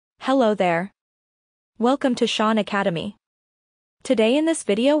Hello there. Welcome to Shaun Academy. Today in this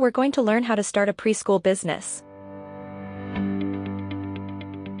video we're going to learn how to start a preschool business.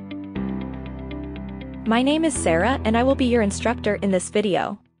 My name is Sarah and I will be your instructor in this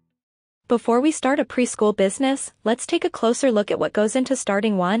video. Before we start a preschool business, let's take a closer look at what goes into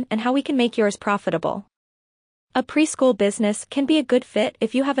starting one and how we can make yours profitable. A preschool business can be a good fit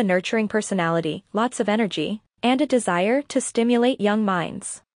if you have a nurturing personality, lots of energy, and a desire to stimulate young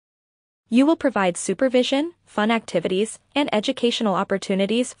minds. You will provide supervision, fun activities, and educational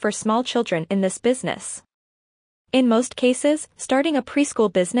opportunities for small children in this business. In most cases, starting a preschool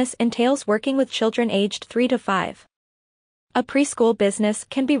business entails working with children aged 3 to 5. A preschool business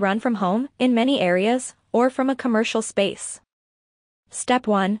can be run from home, in many areas, or from a commercial space. Step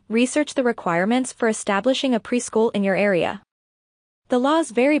 1. Research the requirements for establishing a preschool in your area. The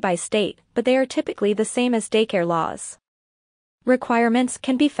laws vary by state, but they are typically the same as daycare laws. Requirements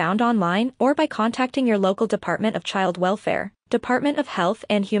can be found online or by contacting your local Department of Child Welfare, Department of Health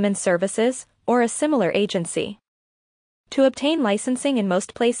and Human Services, or a similar agency. To obtain licensing in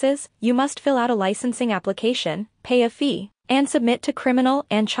most places, you must fill out a licensing application, pay a fee, and submit to criminal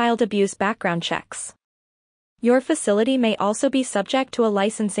and child abuse background checks. Your facility may also be subject to a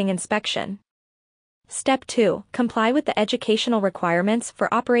licensing inspection. Step 2. Comply with the educational requirements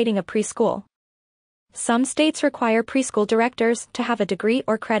for operating a preschool. Some states require preschool directors to have a degree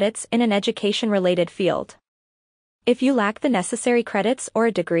or credits in an education-related field. If you lack the necessary credits or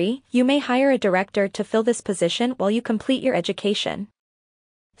a degree, you may hire a director to fill this position while you complete your education.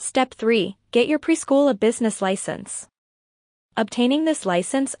 Step 3. Get your preschool a business license. Obtaining this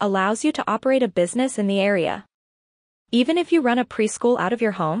license allows you to operate a business in the area. Even if you run a preschool out of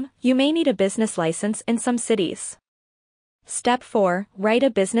your home, you may need a business license in some cities. Step 4. Write a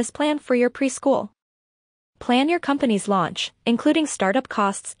business plan for your preschool. Plan your company's launch, including startup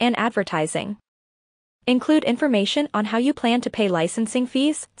costs and advertising. Include information on how you plan to pay licensing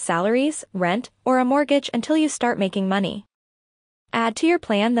fees, salaries, rent, or a mortgage until you start making money. Add to your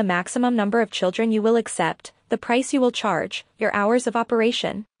plan the maximum number of children you will accept, the price you will charge, your hours of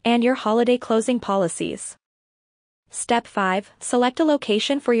operation, and your holiday closing policies. Step 5. Select a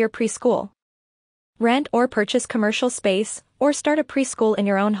location for your preschool. Rent or purchase commercial space, or start a preschool in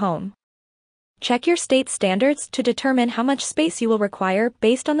your own home. Check your state standards to determine how much space you will require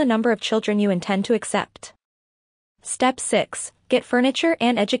based on the number of children you intend to accept. Step 6. Get furniture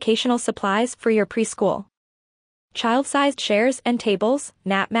and educational supplies for your preschool. Child-sized chairs and tables,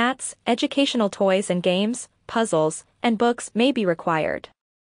 nap mats, educational toys and games, puzzles, and books may be required.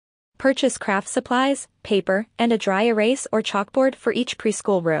 Purchase craft supplies, paper, and a dry erase or chalkboard for each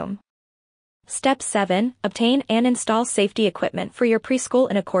preschool room. Step 7. Obtain and install safety equipment for your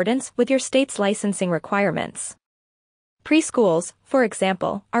preschool in accordance with your state's licensing requirements. Preschools, for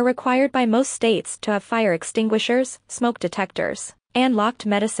example, are required by most states to have fire extinguishers, smoke detectors, and locked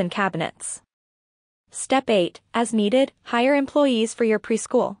medicine cabinets. Step 8. As needed, hire employees for your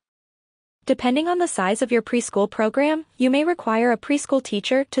preschool. Depending on the size of your preschool program, you may require a preschool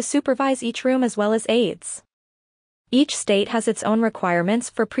teacher to supervise each room as well as aides. Each state has its own requirements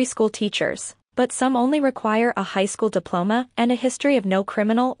for preschool teachers, but some only require a high school diploma and a history of no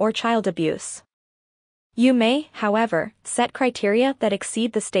criminal or child abuse. You may, however, set criteria that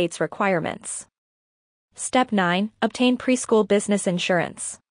exceed the state's requirements. Step 9. Obtain preschool business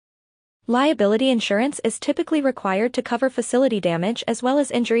insurance. Liability insurance is typically required to cover facility damage as well as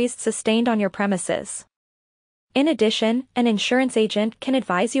injuries sustained on your premises. In addition, an insurance agent can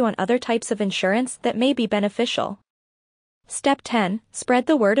advise you on other types of insurance that may be beneficial. Step 10. Spread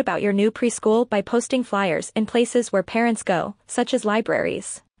the word about your new preschool by posting flyers in places where parents go, such as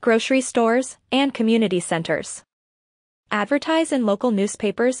libraries, grocery stores, and community centers. Advertise in local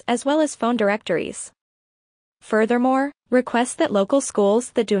newspapers as well as phone directories. Furthermore, request that local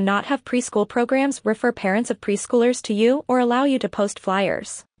schools that do not have preschool programs refer parents of preschoolers to you or allow you to post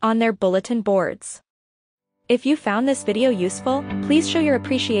flyers on their bulletin boards. If you found this video useful, please show your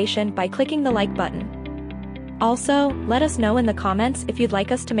appreciation by clicking the like button. Also, let us know in the comments if you'd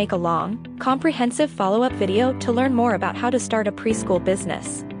like us to make a long, comprehensive follow-up video to learn more about how to start a preschool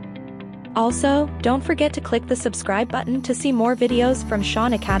business. Also, don't forget to click the subscribe button to see more videos from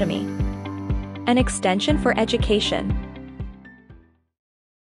Shaun Academy, an extension for education.